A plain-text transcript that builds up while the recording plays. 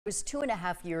It was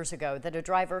 2.5 years ago that a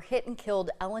driver hit and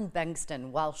killed Ann Peter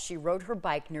while she rode her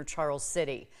bike near Charles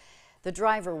City. The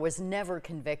driver was never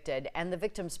convicted, and the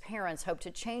victim's parents hope to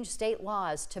change state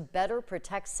laws to better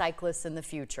protect cyclists in the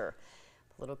future.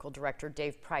 Political director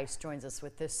Dave Price joins us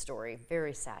with this story.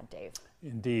 Very sad, Dave.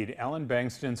 Indeed. Ann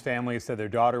Peter's family said their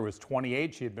daughter was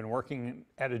 28. She had been working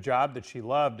at a job that she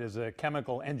loved as a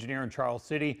chemical engineer in Charles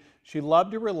City. She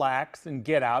loved to relax and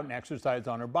get out and exercise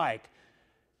on her bike.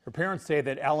 Her parents say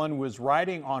that Ellen was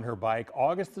riding on her bike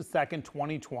August the 2nd,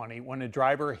 2020, when a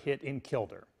driver hit and killed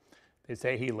her. They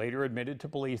say he later admitted to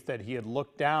police that he had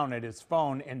looked down at his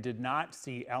phone and did not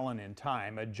see Ellen in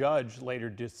time. A judge later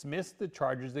dismissed the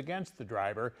charges against the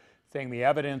driver, saying the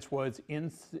evidence was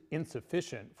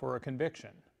insufficient for a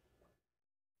conviction.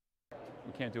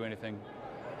 You can't do anything.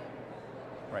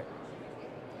 Right.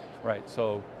 Right.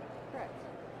 So correct.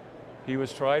 He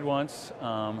was tried once,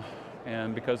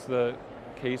 and because the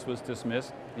case was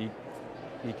dismissed, he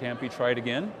can't be tried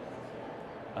again.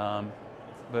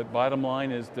 But bottom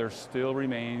line is there still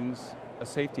remains a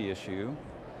safety issue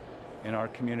in our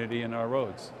community and our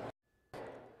roads.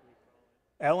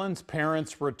 Ellen's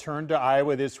parents returned to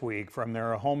Iowa this week from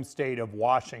their home state of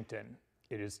Washington.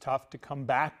 It is tough to come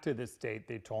back to this state,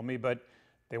 they told me, but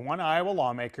they want Iowa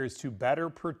lawmakers to better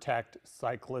protect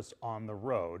cyclists on the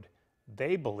road.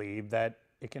 They believe that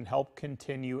it can help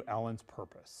continue Ellen's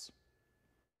purpose.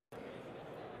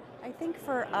 I think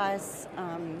for us,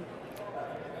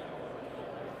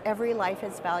 every life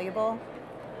is valuable,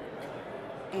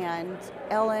 and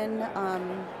Ellen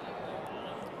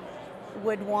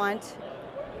would want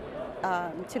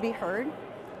to be heard.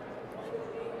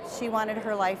 She wanted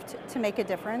her life to make a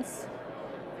difference,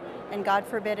 and God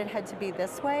forbid it had to be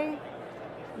this way,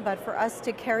 but for us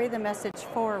to carry the message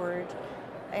forward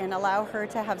and allow her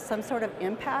to have some sort of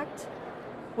impact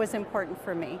was important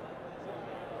for me.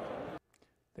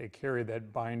 They carry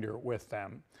that binder with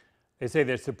them. They say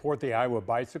they support the Iowa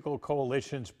Bicycle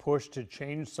Coalition's push to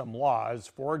change some laws.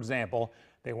 For example,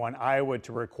 they want Iowa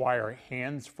to require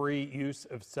hands-free use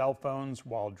of cell phones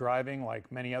while driving,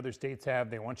 like many other states have.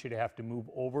 They want you to have to move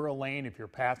over a lane if you're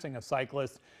passing a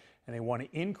cyclist, and they want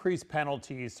to increase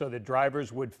penalties so that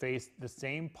drivers would face the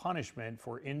same punishment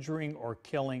for injuring or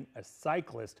killing a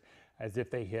cyclist as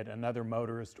if they hit another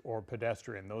motorist or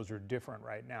pedestrian. Those are different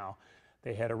right now.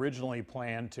 They had originally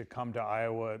planned to come to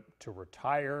Iowa to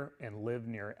retire and live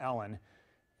near Ellen.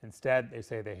 Instead, they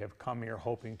say they have come here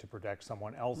hoping to protect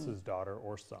someone else's daughter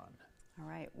or son. All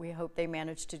right, we hope they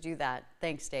manage to do that.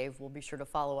 Thanks, Dave. We'll be sure to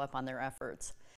follow up on their efforts.